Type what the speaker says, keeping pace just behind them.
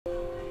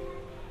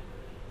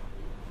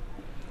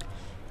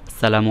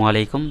সালামু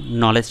আলাইকুম।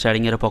 নলেজ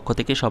শেয়ারিংয়ের পক্ষ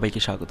থেকে সবাইকে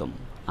স্বাগতম।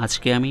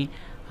 আজকে আমি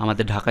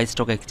আমাদের ঢাকা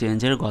স্টক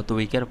এক্সচেঞ্জের গত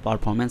উইকের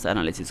পারফরমেন্স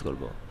অ্যানালিসিস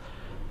করব।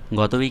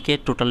 গত উইকে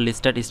টোটাল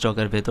লিস্টেড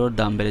স্টকের ভেতর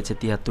দাম বেড়েছে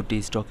 ৭৩টি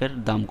স্টকের,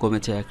 দাম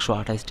কমেছে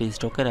 ১২৮টি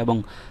স্টকের এবং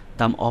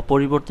দাম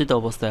অপরিবর্তিত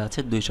অবস্থায় আছে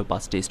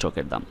 ২০৫টি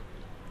স্টকের দাম।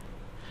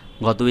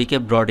 গত উইকে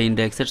ব্রড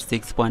ইন্ডেক্সের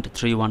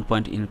 6.31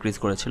 পয়েন্ট ইনক্রিজ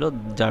করেছিল,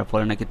 যার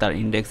ফলে নাকি তার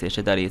ইন্ডেক্স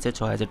এসে দাঁড়িয়েছে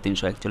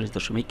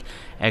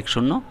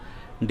 ৬৩৪১.১০।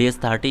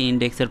 DS30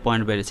 ইন্ডেক্সের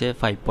পয়েন্ট বেড়েছে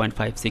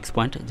 5.56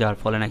 পয়েন্ট, যার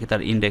ফলে নাকি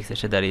তার ইন্ডেক্স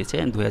এসে দাঁড়িয়েছে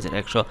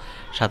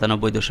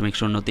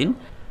 2197.03।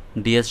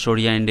 ডিএস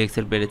শরিয়া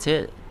ইন্ডেক্সের বেড়েছে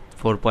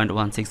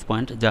 4.16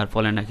 পয়েন্ট, যার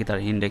ফলে নাকি তার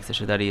ইন্ডেক্স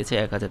এসে দাঁড়িয়েছে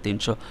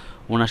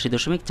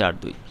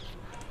 1379.42।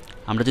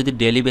 আমরা যদি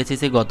ডেলি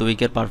বেসিসে গত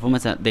উইকের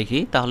পারফরমেন্স দেখি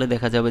তাহলে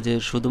দেখা যাবে যে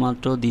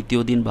শুধুমাত্র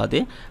দ্বিতীয় দিন বাদে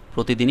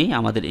প্রতিদিনই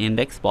আমাদের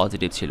ইন্ডেক্স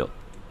পজিটিভ ছিল।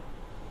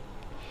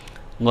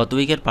 গত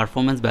উইকের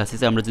পারফরমেন্স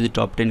বেসিসে আমরা যদি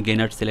টপ 10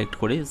 গেইনার সিলেক্ট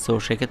করি, সো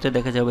সেক্ষেত্রে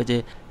দেখা যাবে যে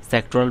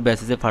সেক্টরাল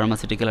বেসিসে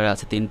ফার্মাসিউটিক্যালের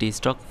আছে 3টি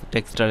স্টক,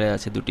 টেক্সটাইলের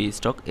আছে 2টি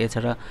স্টক,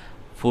 এছাড়া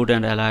food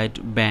and allied,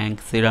 bank,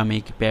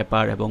 ceramic,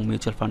 paper এবং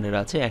মিউচুয়াল ফান্ডের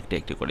আছে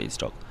একটি করে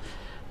স্টক।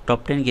 টপ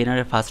 10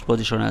 গেইনারের ফার্স্ট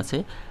পজিশনে আছে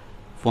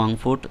ফুয়াং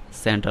ফুড,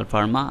 সেন্ট্রাল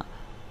ফার্মা,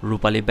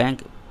 রূপালী bank,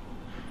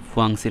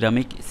 Fu-Wang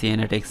ceramic,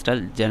 CNA textile,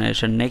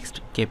 generation next,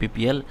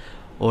 KPPL,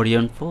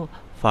 ওরিয়নফো,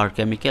 fur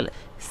chemical,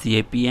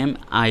 CAPM,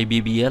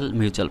 IBBL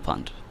mutual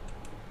fund.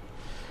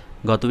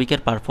 গত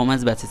উইকের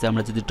পারফরমেন্স বেসিসে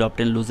আমরা যদি টপ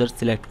 10 লুজার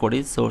সিলেক্ট করি,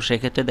 সো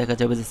সেক্ষেত্রে দেখা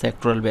যাবে যে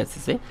সেক্টরাল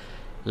বেসিসে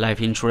লাইফ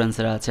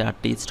ইন্স্যুরেন্সের আছে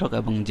 8টি স্টক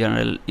এবং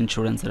জেনারেল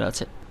ইন্স্যুরেন্সের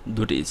আছে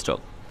 2টি স্টক।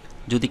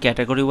 যদি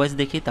ক্যাটাগরি ওয়াইজ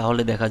দেখি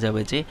তাহলে দেখা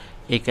যাবে যে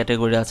এ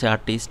ক্যাটাগরি আছে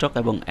 8টি স্টক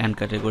এবং এন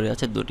ক্যাটাগরি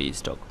আছে 2টি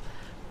স্টক।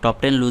 টপ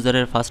 10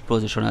 লুজারের ফার্স্ট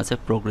পজিশনে আছে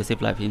প্রোগ্রেসিভ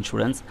লাইফ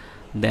ইন্স্যুরেন্স,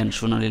 দেন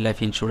সোনালী life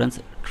insurance,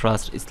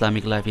 trust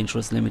Islamic life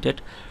insurance limited,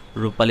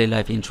 রূপালী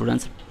life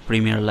insurance,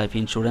 premier life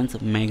insurance,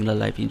 মেঘলা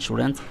life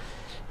insurance,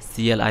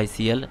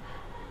 সিএলআইসিএল,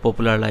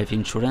 popular life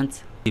insurance,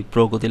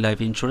 প্রগতি লাইফ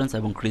ইন্স্যুরেন্স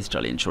এবং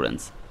ক্রিস্টাল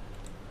ইন্স্যুরেন্স।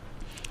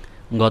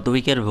 গত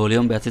উইকের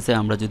volume বেসিসে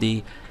আমরা যদি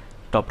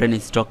টপ 10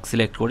 স্টক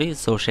সিলেক্ট করি,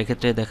 so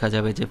সেক্ষেত্রে দেখা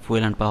যাবে যে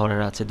ফুয়েল অ্যান্ড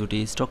পাওয়ারের আছে 2টি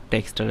স্টক,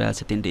 টেক্সটাইলের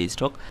আছে 3টি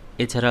স্টক,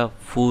 এছাড়া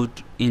ফুড,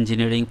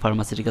 ইঞ্জিনিয়ারিং,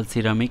 ফার্মাসিউটিক্যাল,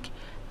 সিরামিক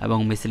এবং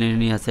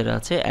মিসেলেনিয়াসের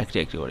আছে একটি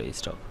করে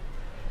স্টক।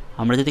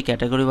 আমরা যদি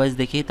ক্যাটাগরি ওয়াইজ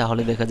দেখি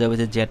তাহলে দেখা যাবে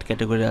যে জেড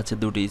ক্যাটাগরির আছে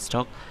 2টি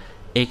স্টক,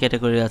 এ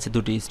ক্যাটাগরির আছে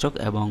 2টি স্টক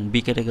এবং বি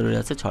ক্যাটাগরির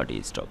আছে 6টি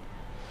স্টক।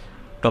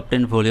 টপ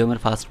 10 ভলিউমের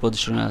ফার্স্ট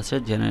পজিশনে আছে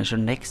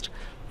জেনারেশন নেক্সট,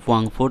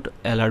 ফুয়াং ফুড,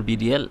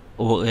 এলআরবিডিএল,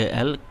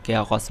 ওএএল,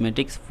 কেয়া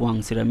কসমেটিক্স, ফুয়াং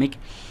সিরামিক,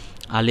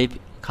 আলিফ,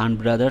 খান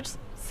ব্রাদার্স,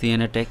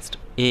 সিএনএ টেক্সট,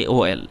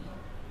 এওএল।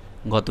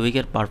 গত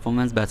উইকের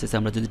পারফরমেন্স বেসিসে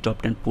আমরা যদি টপ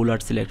 10 পুলার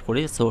সিলেক্ট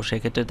করি, সো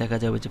সেক্ষেত্রে দেখা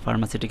যাবে যে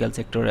ফার্মাসিউটিক্যাল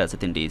সেক্টরে আছে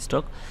 3টি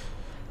স্টক,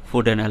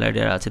 ফুড অ্যান্ড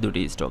অ্যালাইডের আছে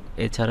 2টি স্টক,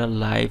 এছাড়া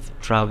লাইফ,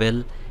 ট্রাভেল,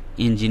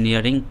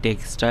 ইঞ্জিনিয়ারিং,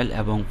 টেক্সটাইল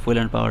এবং ফুয়েল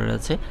অ্যান্ড পাওয়ারের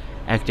আছে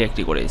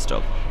একটি করে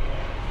স্টক।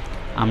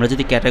 আমরা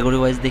যদি ক্যাটাগরি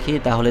ওয়াইজ দেখি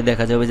তাহলে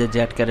দেখা যাবে যে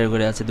জেড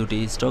ক্যাটাগরি আছে 2টি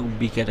স্টক,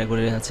 বি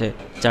ক্যাটাগরির আছে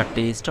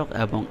 4টি স্টক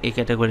এবং এ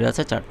ক্যাটাগরির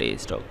আছে 4টি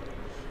স্টক।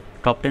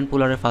 টপ 10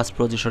 পুলারের ফার্স্ট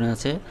পজিশনে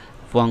আছে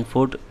Fu-Wang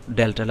food,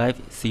 delta life,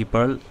 C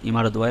pearl,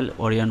 ইমারত well,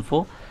 ওরিয়নফো,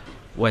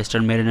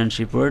 western marine and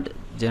শিপওয়ার্ড,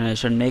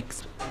 generation next,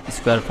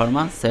 square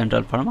Pharma,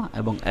 central Pharma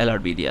এবং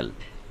এলআরবিডিএল।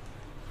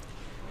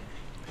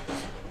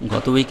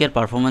 গত উইকের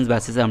পারফরমেন্স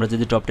বেসিসে আমরা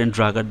যদি টপ 10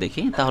 ড্রাগার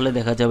দেখি তাহলে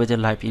দেখা যাবে যে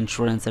লাইফ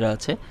ইন্স্যুরেন্সের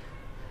আছে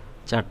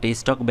 4টি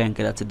স্টক,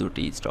 ব্যাংকের আছে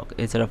 2টি স্টক,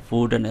 এছাড়া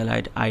food and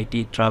allied,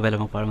 IT, travel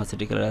এবং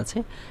ফার্মাসিউটিক্যালের আছে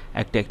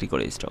একটি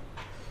করে স্টক।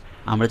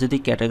 আমরা যদি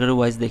ক্যাটাগরি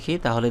ওয়াইজ দেখি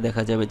তাহলে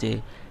দেখা যাবে যে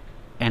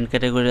এন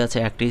ক্যাটাগরির আছে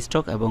 1টি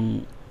স্টক এবং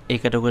এ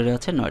ক্যাটাগরির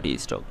আছে 9টি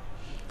স্টক।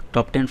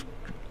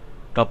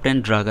 টপ 10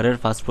 ড্রাগারের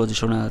ফার্স্ট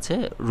পজিশনে আছে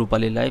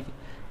রূপালী life,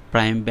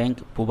 prime bank,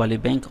 Pubali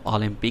bank,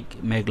 Olympic,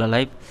 মেঘলা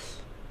লাইফ,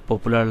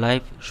 পপুলার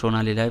লাইফ,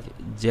 সোনালী লাইফ,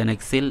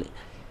 জেনেক্সিল,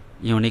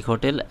 ইউনিক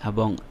হোটেল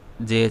এবং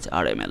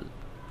জেএইচআরএমএল।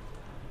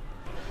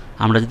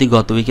 আমরা যদি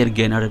গত উইকের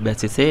গেনার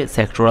বেসিসে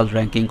সেক্টরাল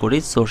র্যাঙ্কিং করি,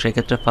 সো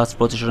সেক্ষেত্রে ফার্স্ট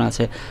পজিশনে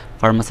আছে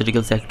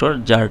ফার্মাসিউটিক্যাল সেক্টর,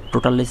 যার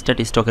টোটাল লিস্টেড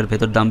স্টকের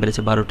ভেতর দাম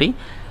বেড়েছে 12টি,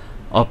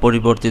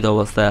 অপরিবর্তিত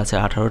অবস্থায় আছে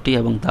 18টি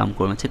এবং দাম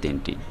কমেছে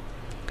 3টি।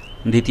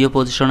 দ্বিতীয়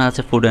পজিশনে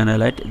আছে ফুড অ্যান্ড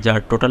অ্যালাইড, যার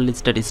টোটাল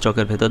লিস্টেড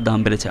স্টকের ভেতর দাম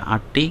বেড়েছে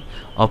 8টি,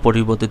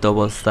 অপরিবর্তিত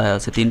অবস্থায়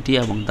আছে 3টি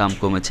এবং দাম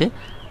কমেছে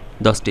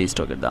 10টি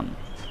স্টকের দাম।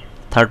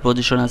 থার্ড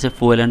পজিশনে আছে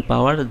ফুয়েল অ্যান্ড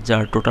পাওয়ার,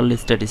 যার টোটাল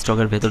লিস্টেড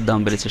স্টকের ভেতর দাম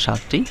বেড়েছে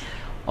 7টি,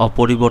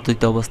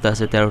 অপরিবর্তিত অবস্থায়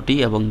আছে 13টি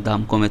এবং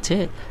দাম কমেছে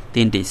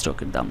 3টি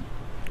স্টকের দাম।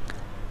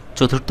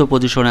 চতুর্থ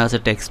পজিশনে আছে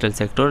টেক্সটাইল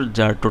সেক্টর,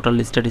 যার টোটাল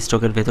লিস্টেড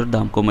স্টকের ভেতর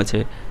দাম কমেছে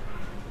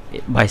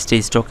 22টি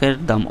স্টকের,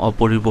 দাম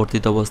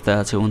অপরিবর্তিত অবস্থায়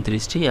আছে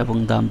 29টি এবং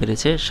দাম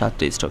বেড়েছে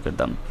 7টি স্টকের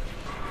দাম।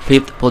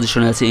 ফিফথ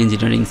পজিশনে আছে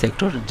ইঞ্জিনিয়ারিং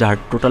সেক্টর, যার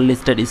টোটাল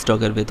লিস্টেড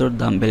স্টকের ভেতর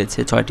দাম বেড়েছে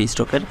 6টি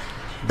স্টকের,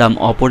 দাম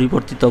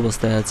অপরিবর্তিত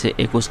অবস্থায় আছে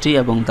 21টি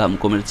এবং দাম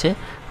কমেছে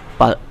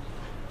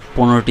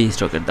 15টি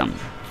স্টকের দাম।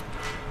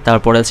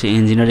 তারপরে আছে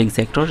ইঞ্জিনিয়ারিং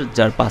সেক্টর,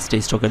 যার 5টি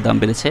স্টকের দাম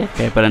বেড়েছে,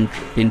 পেপার অ্যান্ড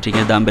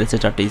প্রিন্টিংয়ের দাম বেড়েছে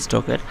 4টি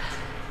স্টকের,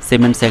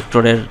 সিমেন্ট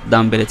সেক্টরের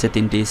দাম বেড়েছে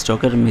 3টি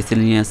স্টকের,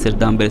 মিসেলেনিয়াসের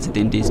দাম বেড়েছে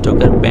 3টি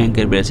স্টকের,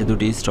 ব্যাংকের বেড়েছে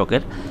 2টি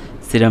স্টকের,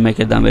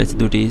 সিরামিকের দাম বেড়েছে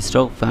 2টি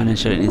স্টক,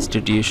 ফাইন্যান্সিয়াল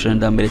ইনস্টিটিউশনের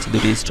দাম বেড়েছে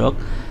 2টি স্টক,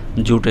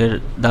 জুটের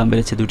দাম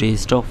বেড়েছে 2টি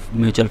স্টক,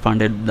 মিউচুয়াল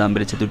ফান্ডের দাম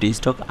বেড়েছে 2টি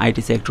স্টক,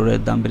 আইটি সেক্টরের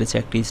দাম বেড়েছে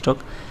 1টি স্টক,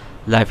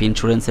 লাইফ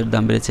ইন্স্যুরেন্সের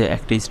দাম বেড়েছে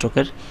 1টি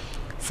স্টকের,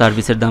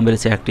 সার্ভিসের দাম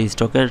বেড়েছে 1টি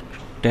স্টকের,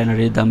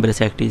 ট্যানারির দাম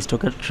বেড়েছে 1টি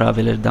স্টকের,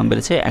 ট্রাভেলের দাম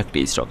বেড়েছে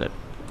 1টি স্টকের।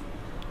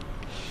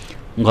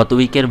 গত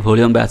উইকের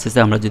ভলিউম বেসিসে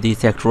আমরা যদি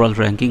সেক্টরাল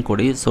র্যাঙ্কিং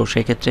করি, সো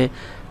সেক্ষেত্রে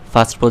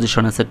ফার্স্ট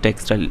পজিশন আছে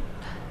টেক্সটাইল,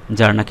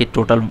 যার নাকি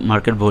টোটাল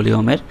মার্কেট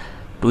ভলিউমের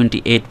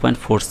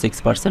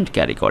 28.46%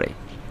 ক্যারি করে।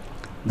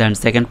 দেন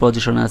সেকেন্ড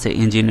পজিশনে আছে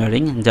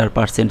ইঞ্জিনিয়ারিং, যার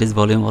পার্সেন্টেজ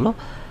ভলিউম হলো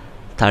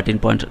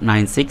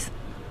 13.96।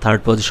 থার্ড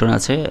পজিশনে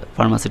আছে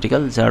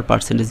ফার্মাসিউটিক্যাল, যার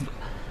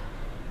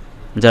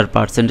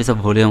পার্সেন্টেজ অফ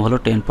ভলিউম হলো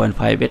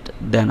 10.58।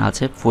 দেন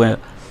আছে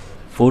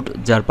ফুড,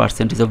 যার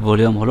পার্সেন্টেজ অফ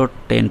ভলিউম হলো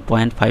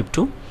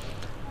 10.52।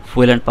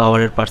 ফুয়েল অ্যান্ড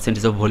পাওয়ারের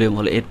পার্সেন্টেজ অফ ভলিউম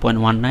হলো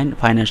 8.19।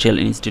 Financial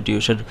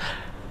institution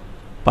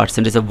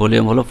percentage of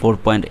volume হলো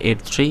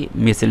 4.83।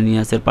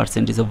 মিসেলিনিয়াসের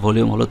পার্সেন্টেজ অফ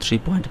ভলিউম হলো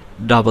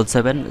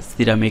 3.77।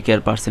 সিরামিকের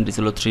পার্সেন্টেজ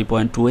হলো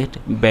 3.28।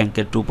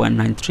 ব্যাংকের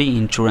 2.93।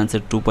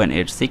 ইন্স্যুরেন্সের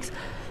 2.86।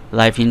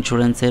 লাইফ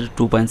ইন্স্যুরেন্সের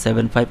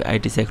 2.75।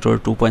 আইটি সেক্টরের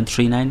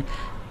 2.39।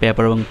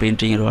 পেপার এবং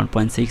প্রিন্টিংয়ের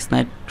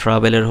 1.69।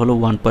 ট্রাভেলের হলো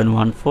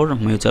 1.14।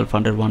 মিউচুয়াল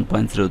ফান্ডের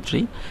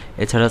 1.03।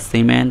 এছাড়া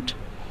সিমেন্ট,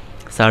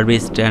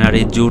 সার্ভিস,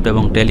 ট্যানারি, জুট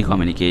এবং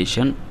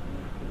টেলিকমিউনিকেশন,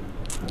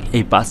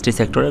 এই 5টি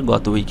সেক্টরে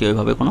গত উইকে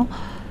ওইভাবে কোনো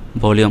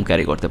ভলিউম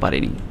ক্যারি করতে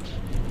পারিনি।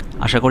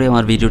 আশা করি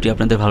আমার ভিডিওটি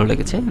আপনাদের ভালো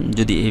লেগেছে।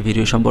 যদি এই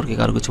ভিডিও সম্পর্কে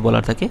কারো কিছু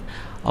বলার থাকে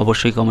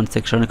অবশ্যই কমেন্ট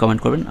সেকশনে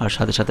কমেন্ট করবেন, আর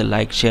সাথে সাথে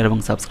লাইক, শেয়ার এবং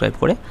সাবস্ক্রাইব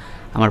করে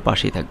আমার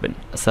পাশেই থাকবেন।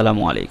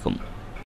 আসসালামু আলাইকুম।